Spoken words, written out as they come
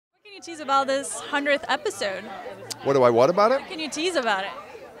you tease about this 100th episode? What about it? What can you tease about it?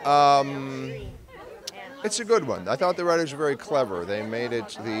 It's a good one. I thought the writers were very clever. They made it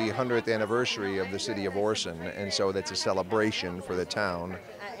the 100th anniversary of the city of Orson, and so that's a celebration for the town,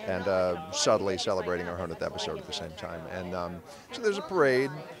 and subtly celebrating our 100th episode at the same time. And so there's a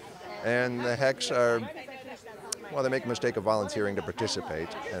parade, and the Hex are, well, they make the mistake of volunteering to participate,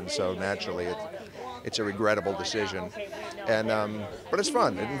 and so naturally it's a regrettable decision. And but it's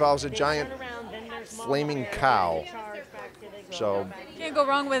fun. It involves a giant flaming cow. So Can't go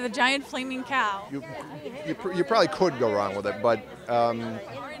wrong with a giant flaming cow. you probably could go wrong with it, but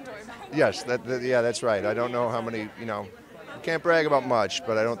yes, yeah, that's right. I don't know how many, you can't brag about much,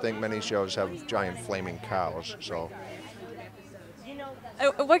 but I don't think many shows have giant flaming cows. So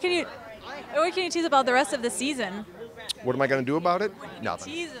What can you tease about the rest of the season? what am I going to do about it?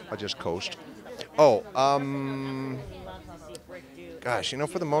 Nothing. Tease about I'll just coast. Oh, gosh,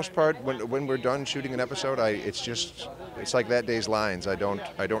 for the most part, when we're done shooting an episode, it's like that day's lines. I don't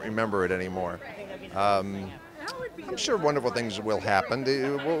remember it anymore. I'm sure wonderful things will happen.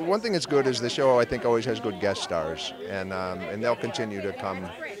 One thing that's good is the show, I think, always has good guest stars, and they'll continue to come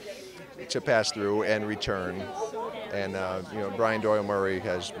to pass through and return. And Brian Doyle Murray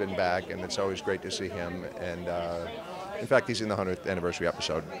has been back, and it's always great to see him. And in fact, he's in the 100th anniversary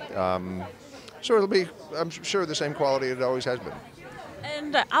episode. So it'll be, I'm sure, the same quality it always has been.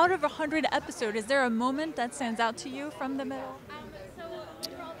 And out of 100 episodes, is there a moment that stands out to you from the middle?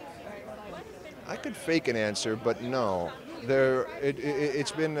 I could fake an answer, but no.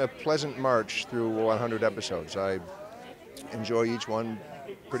 It's been a pleasant march through 100 episodes. I enjoy each one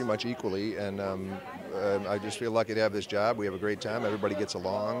pretty much equally, and I just feel lucky to have this job. We have a great time. Everybody gets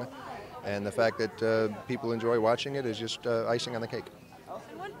along, and the fact that people enjoy watching it is just icing on the cake.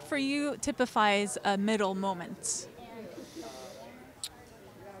 What for you typifies a middle moment?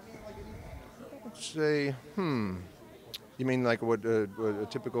 Say, You mean like what a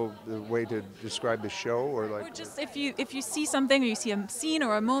typical way to describe the show, or like? Or just if you see something, or you see a scene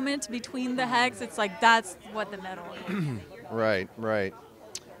or a moment between the Hex, it's like that's what the middle is. Right.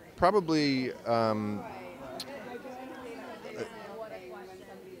 Probably.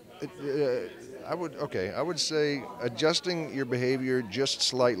 I would say adjusting your behavior just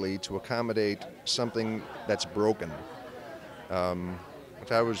slightly to accommodate something that's broken,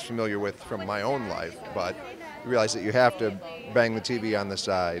 which I was familiar with from my own life, but you realize that you have to bang the TV on the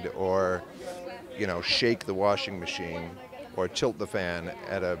side, or shake the washing machine, or tilt the fan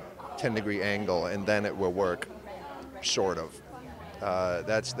at a 10-degree angle, and then it will work, sort of.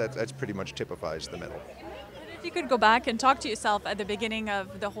 That's pretty much typifies the middle. If you could go back and talk to yourself at the beginning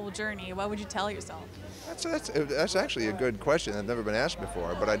of the whole journey, what would you tell yourself? That's actually a good question. I've never been asked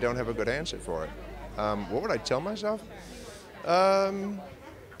before, but I don't have a good answer for it. What would I tell myself?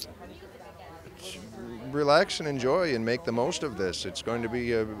 Relax and enjoy and make the most of this. It's going to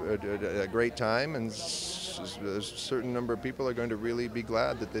be a great time, and a certain number of people are going to really be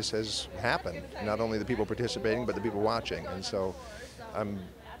glad that this has happened. Not only the people participating, but the people watching. And so I'm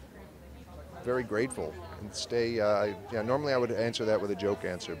very grateful. And normally I would answer that with a joke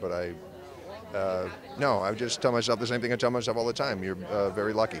answer, but no, I just tell myself the same thing I tell myself all the time. You're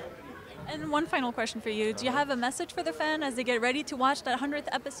very lucky. And one final question for you. Do you have a message for the fan as they get ready to watch that 100th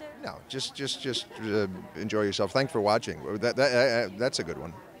episode? No, just enjoy yourself. Thanks for watching. That's a good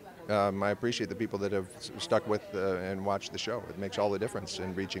one. I appreciate the people that have stuck with and watched the show. It makes all the difference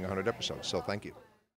in reaching 100 episodes, so thank you.